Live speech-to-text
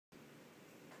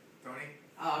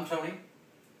I'm Tony.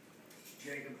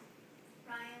 Jacob.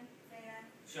 Ryan. Zeta.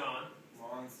 Sean.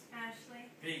 Lawrence.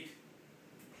 Ashley. Pete.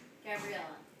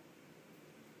 Gabriella.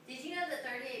 Did you know that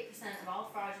 38% of all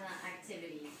fraudulent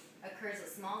activity occurs at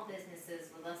small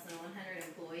businesses with less than 100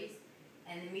 employees,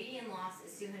 and the median loss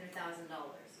is $200,000?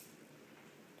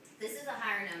 This is a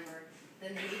higher number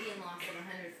than the median loss of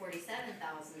 $147,000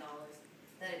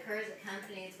 that occurs at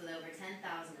companies with over 10,000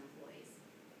 employees,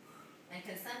 and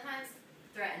can sometimes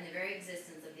threaten the very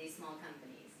existence of these small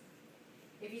companies.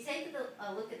 If you take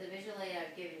a look at the visual aid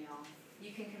I've given y'all,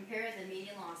 you can compare the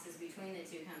median losses between the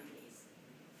two companies.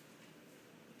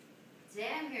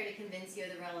 Today I'm here to convince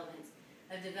you of the relevance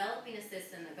of developing a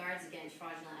system that guards against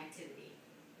fraudulent activity.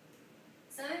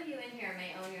 Some of you in here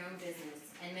may own your own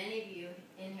business, and many of you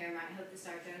in here might hope to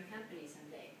start your own company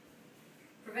someday.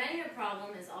 Preventing a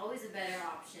problem is always a better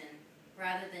option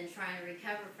rather than trying to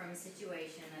recover from a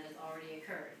situation that has already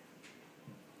occurred.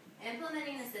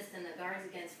 Implementing a system that guards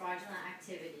against fraudulent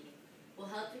activity will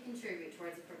help to contribute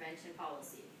towards a prevention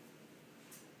policy.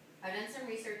 I've done some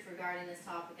research regarding this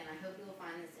topic, and I hope you will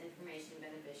find this information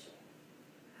beneficial.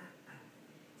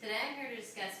 Today I'm here to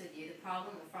discuss with you the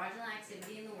problem of fraudulent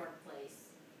activity in the workplace,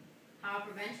 how a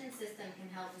prevention system can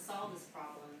help to solve this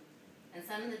problem, and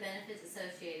some of the benefits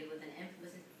associated with an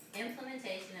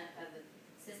implementation of the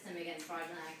system against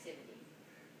fraudulent activity.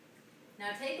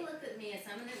 Now take a look at me at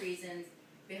some of the reasons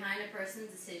behind a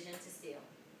person's decision to steal.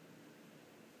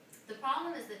 The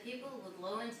problem is that people with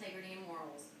low integrity and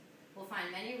morals will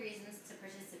find many reasons to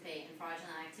participate in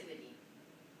fraudulent activity.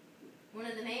 One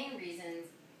of the main reasons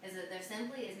is that there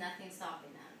simply is nothing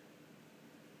stopping them.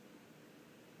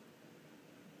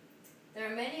 There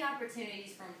are many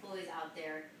opportunities for employees out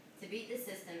there to beat the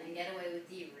system and get away with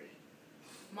thievery.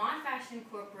 Mod Fashion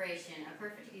Corporation, a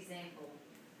perfect example,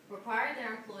 required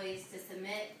their employees to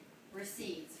submit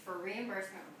receipts for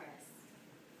reimbursement requests.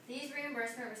 These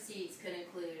reimbursement receipts could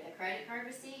include a credit card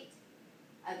receipt,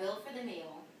 a bill for the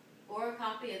meal, or a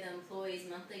copy of the employee's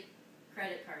monthly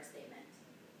credit card statement.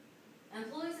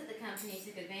 Employees at the company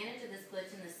took advantage of this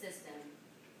glitch in the system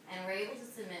and were able to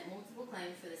submit multiple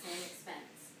claims for the same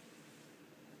expense.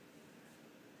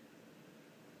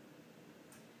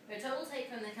 Their total take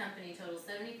from the company totaled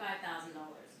 $75,000.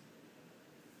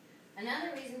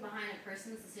 Another reason behind a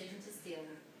person's decision to steal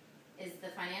is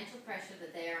the financial pressure that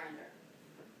they are under.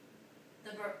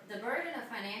 The burden of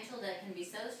financial debt can be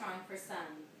so strong for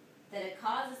some that it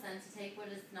causes them to take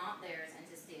what is not theirs and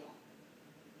to steal.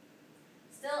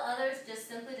 Still, others just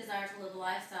simply desire to live a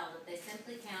lifestyle that they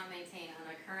simply cannot maintain on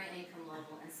their current income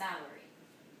level and salary.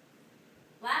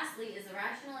 Lastly is the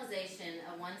rationalization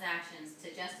of one's actions to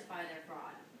justify their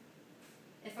fraud.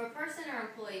 If a person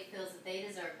or employee feels that they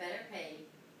deserve better pay,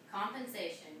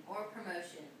 compensation, or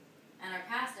promotion, and are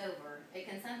passed over, it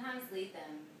can sometimes lead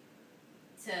them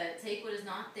to take what is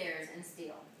not theirs and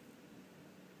steal.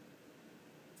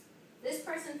 This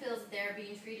person feels that they are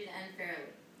being treated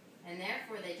unfairly, and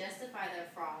therefore they justify their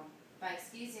fraud by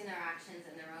excusing their actions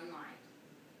in their own mind.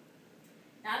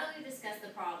 Now that we've discussed the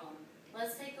problem,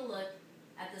 let's take a look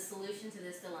at the solution to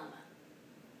this dilemma.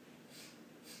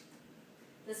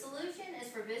 The solution is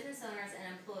for business owners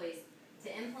and employees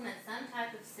to implement some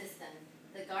type of system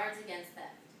that guards against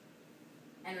theft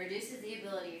and reduces the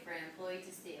ability for an employee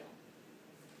to steal.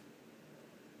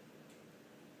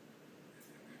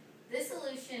 This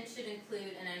solution should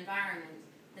include an environment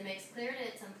that makes clear to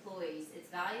its employees its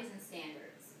values and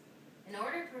standards. In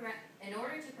order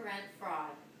to prevent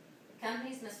fraud,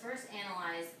 companies must first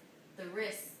analyze the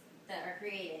risks that are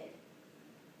created,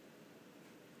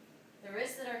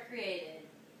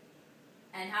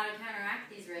 and how to counteract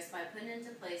these risks by putting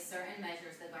into place certain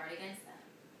measures that guard against them.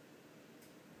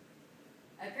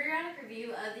 A periodic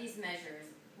review of these measures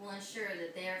will ensure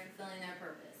that they are fulfilling their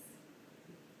purpose.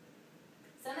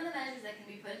 Some of the measures that can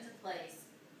be put into place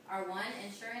are: 1,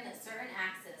 ensuring that certain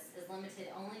access is limited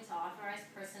only to authorized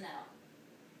personnel.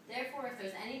 Therefore, if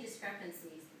there's any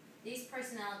discrepancies, these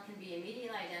personnel can be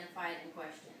immediately identified and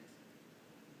questioned.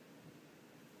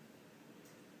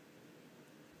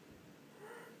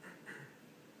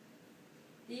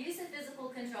 The use of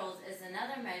physical controls is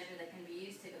another measure that can be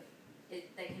used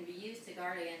to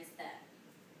guard against theft.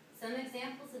 Some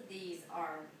examples of these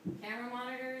are camera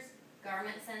monitors,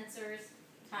 garment sensors,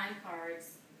 time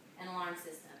cards, and alarm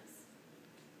systems.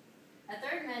 A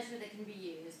third measure that can be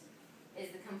used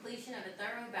is the completion of a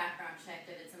thorough background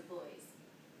check of its employees.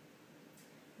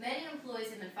 Many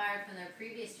employees have been fired from their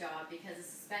previous job because of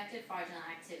suspected fraudulent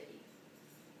activity.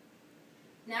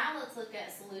 Now let's look at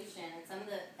a solution and some of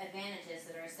the advantages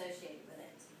that are associated with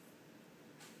it.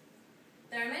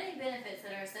 There are many benefits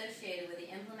that are associated with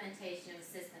the implementation of a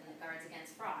system that guards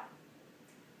against fraud.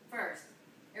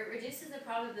 the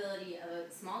probability of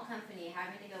a small company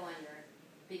having to go under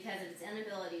because of its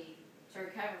inability to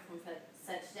recover from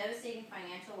such devastating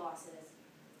financial losses.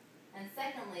 And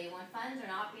secondly, when funds are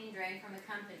not being drained from a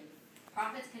company,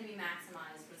 profits can be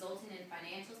maximized, resulting in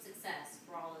financial success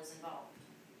for all those involved.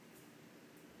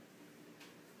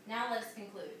 Now let's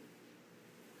conclude.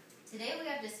 Today we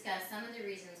have discussed some of the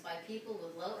reasons why people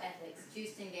with low ethics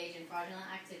choose to engage in fraudulent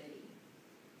activity,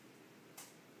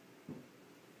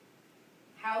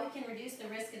 how we can reduce the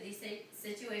risk of these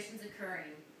situations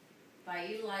occurring by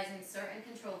utilizing certain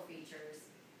control features,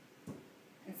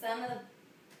 and some of the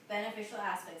beneficial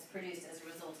aspects produced as a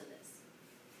result of this.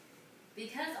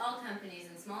 Because all companies,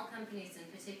 and small companies in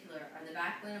particular, are the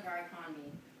backbone of our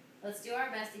economy, let's do our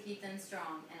best to keep them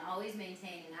strong and always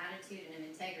maintain an attitude and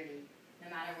of integrity, no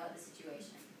matter what the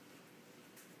situation.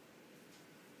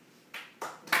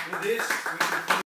 With this, we conclude